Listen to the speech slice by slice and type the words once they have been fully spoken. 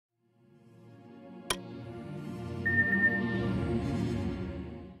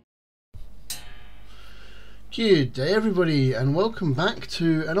Good day everybody, and welcome back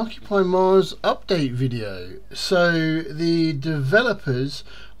to an Occupy Mars update video. So the developers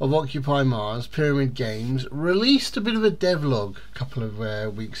of Occupy Mars, Pyramid Games, released a bit of a devlog a couple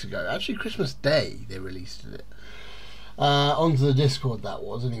of weeks ago. Actually Christmas Day they released it onto the Discord, that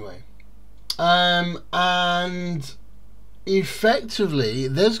was anyway. And effectively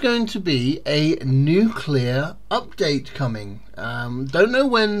there's going to be a nuclear update coming. Don't know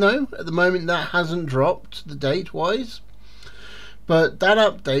when though, at the moment that hasn't dropped the date wise, but that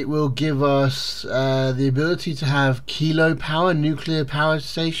update will give us the ability to have kilo power nuclear power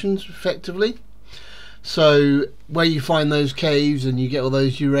stations effectively. So where you find those caves and you get all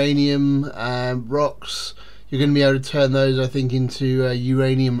those uranium rocks, you're going to be able to turn those, I think, into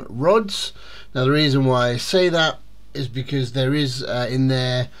uranium rods. Now the reason why I say that is because there is in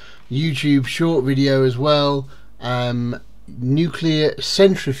their YouTube short video as well nuclear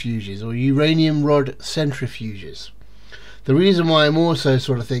centrifuges or uranium rod centrifuges. The reason why I'm also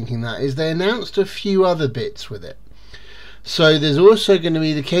sort of thinking that is they announced a few other bits with it. So there's also going to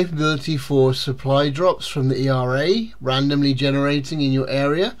be the capability for supply drops from the ERA randomly generating in your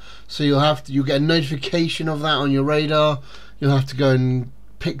area. So you'll get a notification of that on your radar. You'll have to go and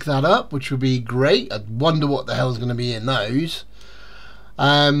pick that up, which would be great. I wonder what the hell is going to be in those.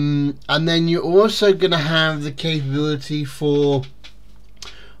 And then you're also going to have the capability for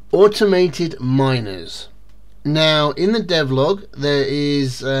automated miners. Now in the devlog there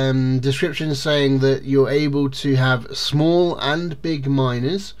is descriptions saying that you're able to have small and big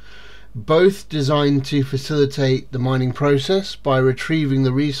miners, both designed to facilitate the mining process by retrieving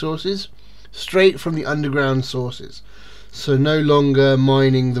the resources straight from the underground sources. So no longer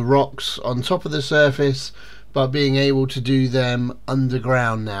mining the rocks on top of the surface, but being able to do them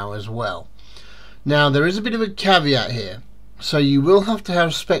underground now as well. Now there is a bit of a caveat here. So you will have to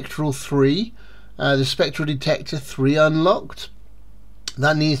have Spectral 3, the Spectral Detector 3 unlocked.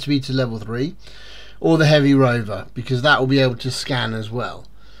 That needs to be to level 3. Or the Heavy Rover, because that will be able to scan as well.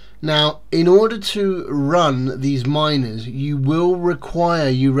 Now in order to run these miners you will require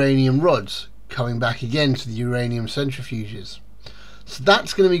uranium rods, coming back again to the uranium centrifuges. So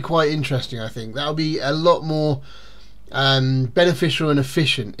that's going to be quite interesting. I think that'll be a lot more beneficial and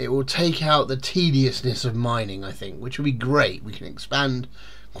efficient. It will take out the tediousness of mining, I think, which will be great. We can expand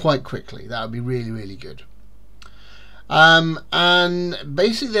quite quickly. That would be really, really good. And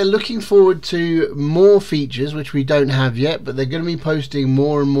basically they're looking forward to more features which we don't have yet, but they're going to be posting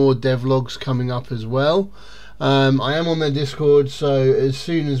more and more devlogs coming up as well. I am on their Discord, so as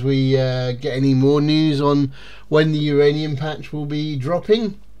soon as we get any more news on when the uranium patch will be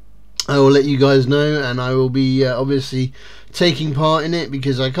dropping, I will let you guys know, and I will be obviously taking part in it,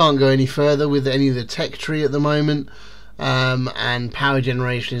 because I can't go any further with any of the tech tree at the moment, and power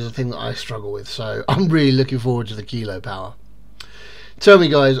generation is a thing that I struggle with, so I'm really looking forward to the kilo power. Tell me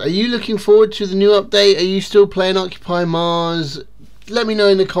guys, are you looking forward to the new update? Are you still playing Occupy Mars? Let me know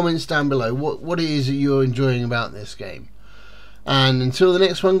in the comments down below what it is that you're enjoying about this game. And until the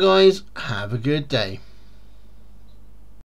next one guys, have a good day.